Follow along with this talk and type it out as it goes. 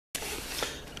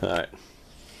Alright,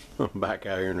 I'm back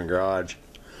out here in the garage.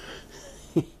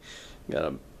 Got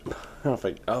a, I don't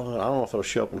know if it'll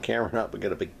show up in camera or not, but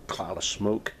got a big cloud of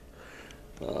smoke.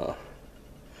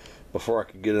 Before I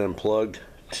could get it unplugged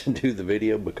to do the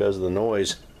video because of the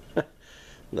noise,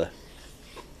 the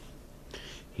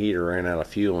heater ran out of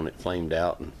fuel and it flamed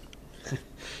out and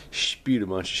spewed a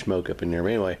bunch of smoke up in there. But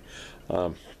anyway,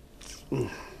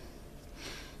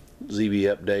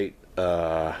 ZB update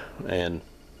and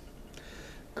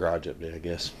garage update, I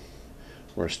guess.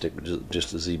 We're gonna stick with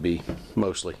just the ZB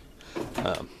mostly.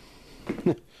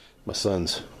 My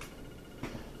son's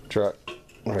truck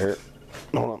right here.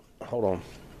 Hold on.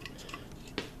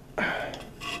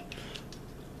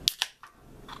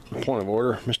 Point of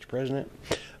order, Mr. President.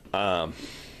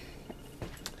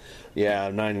 Yeah,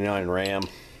 99 Ram.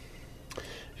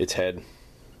 It's had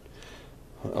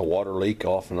a water leak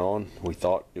off and on. We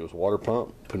thought it was water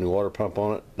pump. Put a new water pump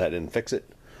on it. That didn't fix it.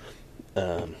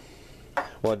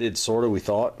 Well, it did sort of, we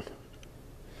thought.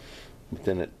 But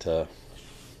then it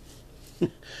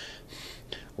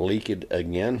leaked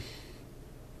again.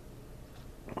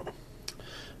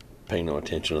 Pay no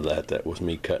attention to that. That was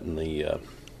me cutting the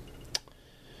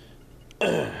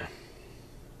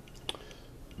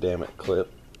damn it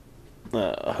clip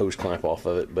hose clamp off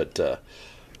of it. But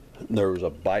there was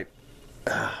a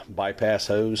bypass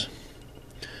hose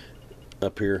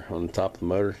up here on the top of the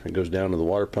motor. It goes down to the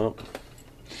water pump.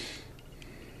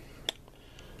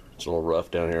 It's a little rough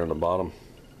down here on the bottom.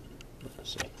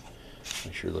 Let's see.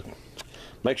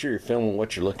 Make sure you're filming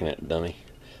what you're looking at, dummy.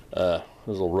 It was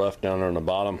a little rough down there on the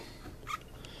bottom.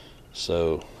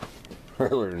 So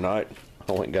earlier tonight,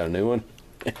 I went and got a new one.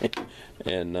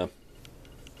 And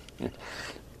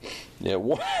yeah,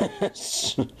 what?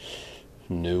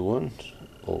 New one,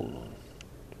 old one,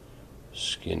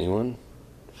 skinny one,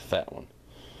 fat one.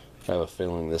 I have a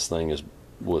feeling this thing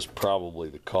was probably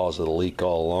the cause of the leak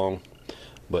all along.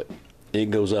 But it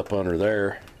goes up under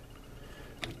there,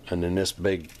 and then this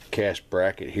big cast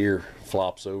bracket here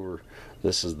flops over.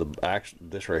 This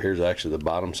right here is actually the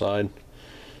bottom side.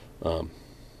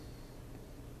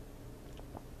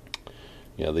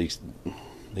 Yeah, these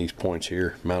points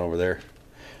here mount over there.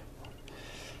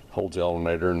 Holds the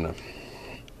alternator and the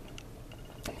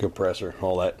compressor,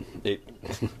 all that. It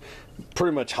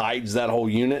pretty much hides that whole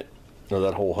unit or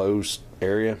that whole hose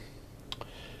area.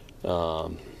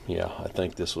 Yeah, I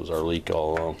think this was our leak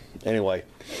all along. Anyway,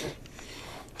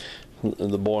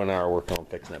 the boy and I are working on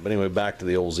fixing that. But anyway, back to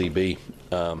the old ZB.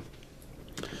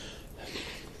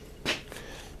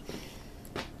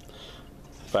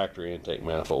 Factory intake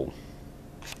manifold.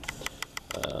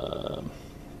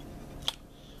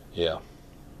 Yeah,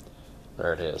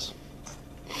 there it is.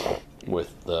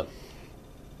 With the,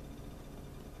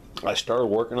 I started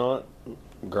working on it,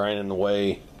 grinding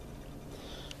away.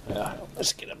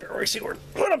 Let's get up here where you see what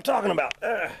I'm talking about.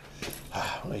 You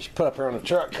put up here on the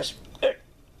truck because the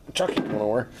truck ain't going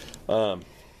nowhere. I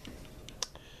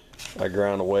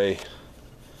ground away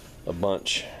a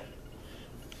bunch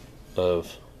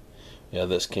of, yeah,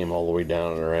 this came all the way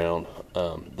down and around.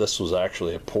 This was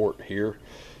actually a port here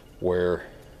where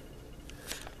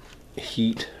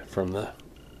heat from the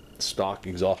stock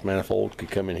exhaust manifold could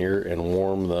come in here and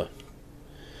warm the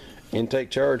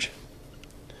intake charge,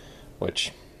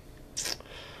 which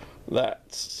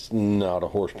that's not a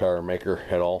horsepower maker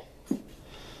at all.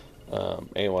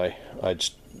 Anyway, I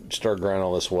just started grinding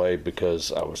all this way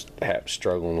because I was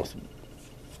struggling with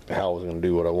how I was going to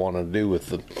do what I wanted to do with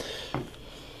the.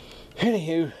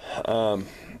 Anywho,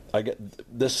 I get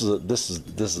this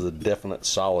is a definite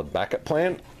solid backup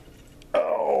plan.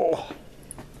 Oh,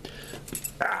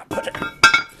 put it.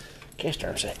 Cast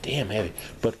iron's that damn heavy.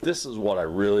 But this is what I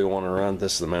really want to run.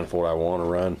 This is the manifold I want to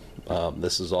run.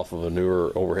 This is off of a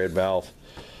newer overhead valve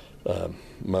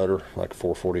motor, like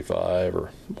 445,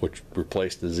 or which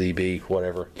replaced the ZB,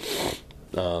 whatever.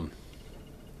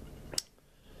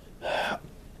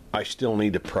 I still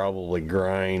need to probably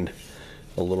grind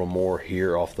a little more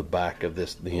here off the back of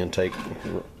the intake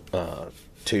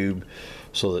tube,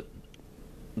 so that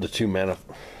the two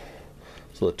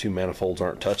manifolds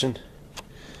aren't touching,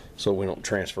 so we don't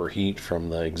transfer heat from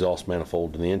the exhaust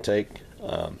manifold to the intake.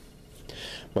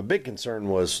 My big concern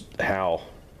was how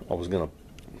I was going to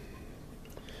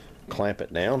clamp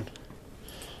it down.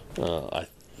 I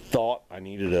thought I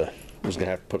was going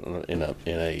to have to put it in a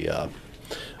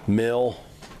mill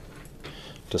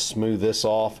to smooth this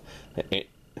off.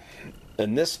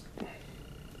 And the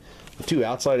two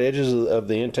outside edges of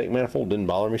the intake manifold didn't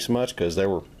bother me so much because they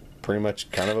were pretty much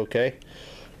kind of okay.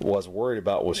 What I was worried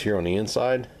about was here on the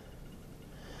inside,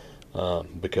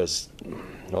 because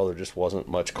there just wasn't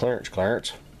much clearance.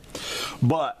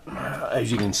 But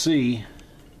as you can see,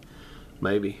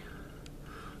 maybe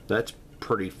that's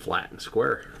pretty flat and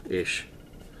square-ish,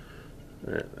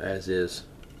 as is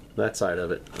that side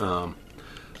of it.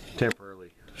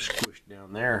 Temporarily squished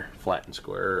down there, flat and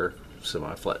square,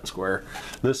 semi-flat and square.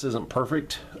 This isn't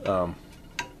perfect.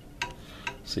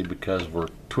 See, because we're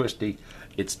twisty,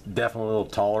 it's definitely a little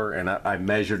taller, and I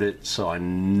measured it, so I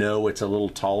know it's a little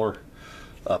taller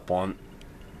up on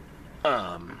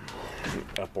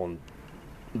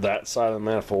that side of the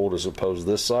manifold as opposed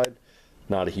to this side.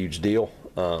 Not a huge deal.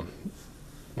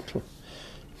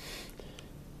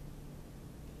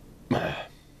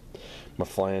 My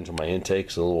flange on my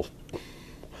intake's a little,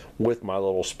 with my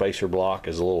little spacer block,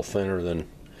 is a little thinner than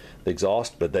the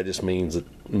exhaust, but that just means that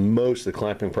most of the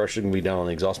clamping pressure can be down on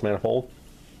the exhaust manifold,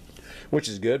 which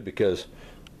is good because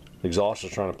the exhaust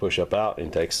is trying to push up out,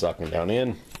 intake's sucking down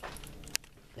in.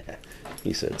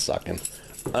 He said sucking.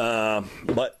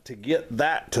 But to get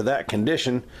that to that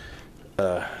condition,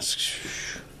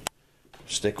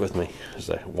 stick with me as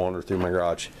I wander through my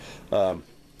garage.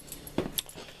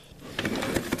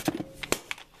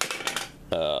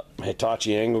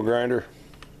 Hitachi angle grinder.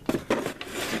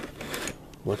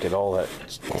 Look at all that.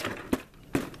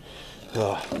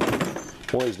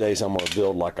 One of these days I'm going to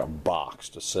build like a box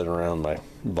to sit around my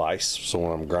vise, so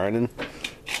when I'm grinding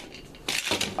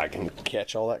I can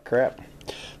catch all that crap.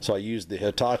 So I used the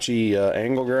Hitachi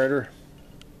angle grinder,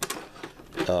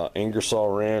 Ingersoll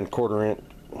Rand 1/4 inch,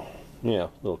 yeah,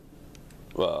 little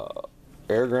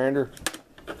air grinder.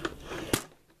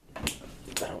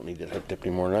 I don't need that hooked up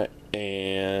anymore tonight.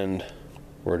 And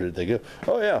where did they go?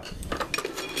 Oh yeah,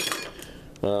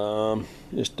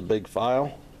 just a big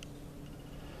file.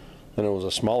 Then it was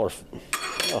a smaller,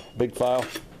 big file,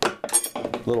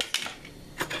 little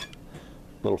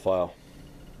file.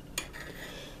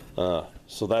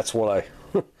 So that's what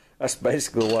that's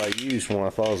basically what I used when I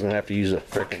thought I was gonna have to use a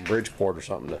freaking Bridgeport or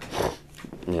something to,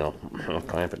 you know,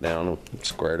 clamp it down and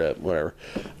square it up, whatever.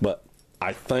 But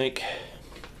I think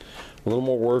a little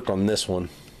more work on this one.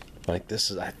 I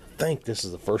think this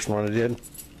is the first one I did.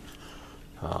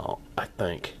 I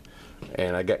think.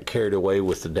 And I got carried away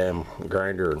with the damn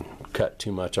grinder and cut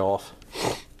too much off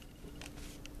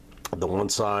the one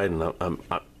side, and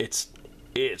it's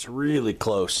really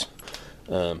close.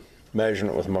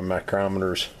 Measuring it with my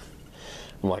micrometers,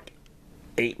 I'm like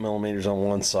 8 millimeters on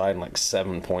one side and like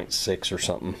 7.6 or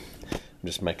something. I'm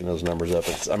just making those numbers up.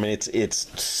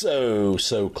 It's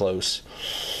so close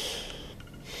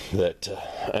that,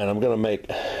 and I'm gonna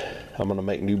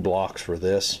make new blocks for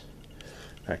this.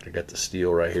 In fact, I got the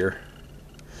steel right here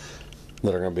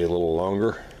that are going to be a little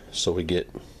longer, so we get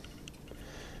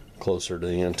closer to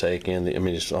the intake and the.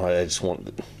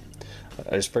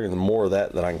 I just figure the more of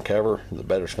that I can cover, the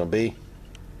better it's going to be.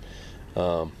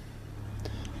 I'll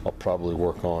probably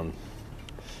work on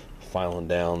filing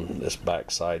down this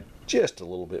back side just a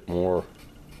little bit more.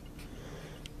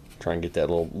 Try and get that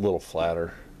a little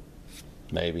flatter,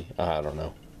 maybe. I don't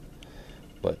know,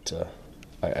 but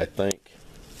I think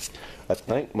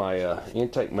my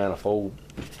intake manifold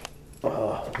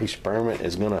experiment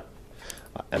is gonna.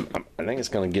 I think it's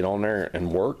gonna get on there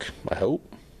and work. I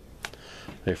hope.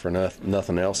 If for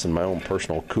nothing else, in my own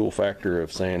personal cool factor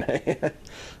of saying, "Hey,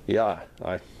 yeah,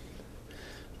 I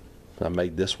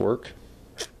made this work."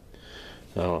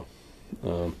 Mara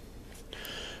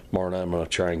and I'm gonna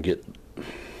try and get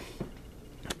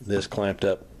this clamped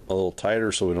up a little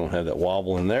tighter so we don't have that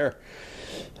wobble in there.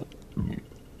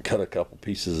 Cut a couple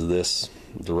pieces of this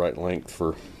the right length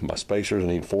for my spacers. I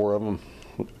need 4 of them.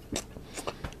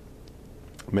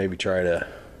 Maybe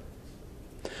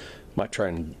might try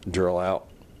and drill out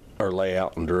or lay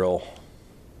out and drill.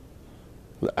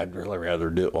 I'd really rather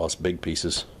do it while it's big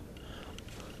pieces.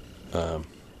 Some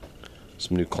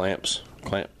new clamp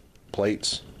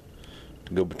plates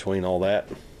to go between all that,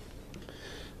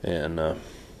 and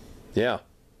yeah.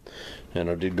 And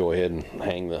I did go ahead and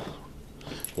hang the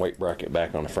weight bracket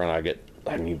back on the front.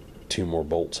 I need 2 more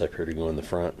bolts up here to go in the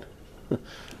front.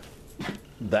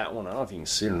 That one, I don't know if you can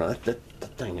see it or not. That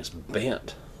thing is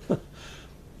bent.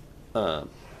 So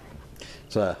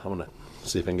I'm gonna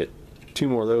see if I can get 2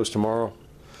 more of those tomorrow,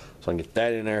 so I can get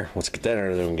that in there. Once I get that in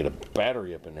there, then we can get a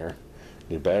battery up in there.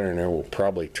 Get a battery in there. We'll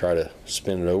probably try to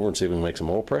spin it over and see if we can make some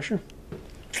oil pressure.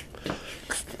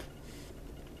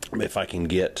 If I can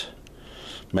get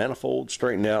manifold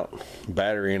straightened out,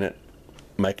 battery in it,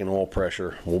 making oil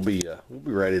pressure, we'll be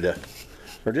ready to,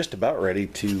 or just about ready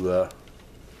to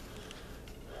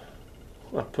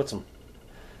put the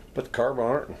carb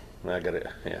on it. I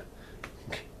gotta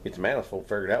get the manifold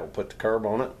figured out. We'll put the carb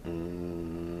on it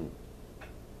and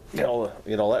get all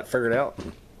that figured out,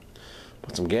 and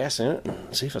put some gas in it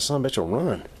and see if a son of a bitch will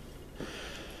run.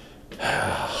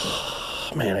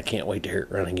 Man, I can't wait to hear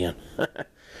it run again.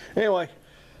 Anyway,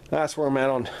 that's where I'm at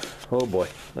on, oh boy,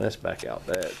 let's back out.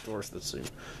 That's worse than zoom.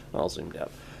 All zoomed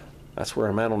out. That's where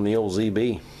I'm at on the old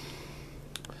ZB.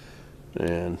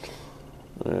 And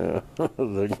the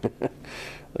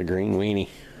green weenie.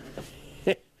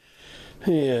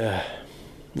 Yeah.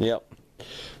 Yep.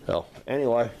 Well,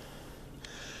 anyway,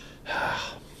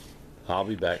 I'll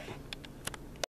be back.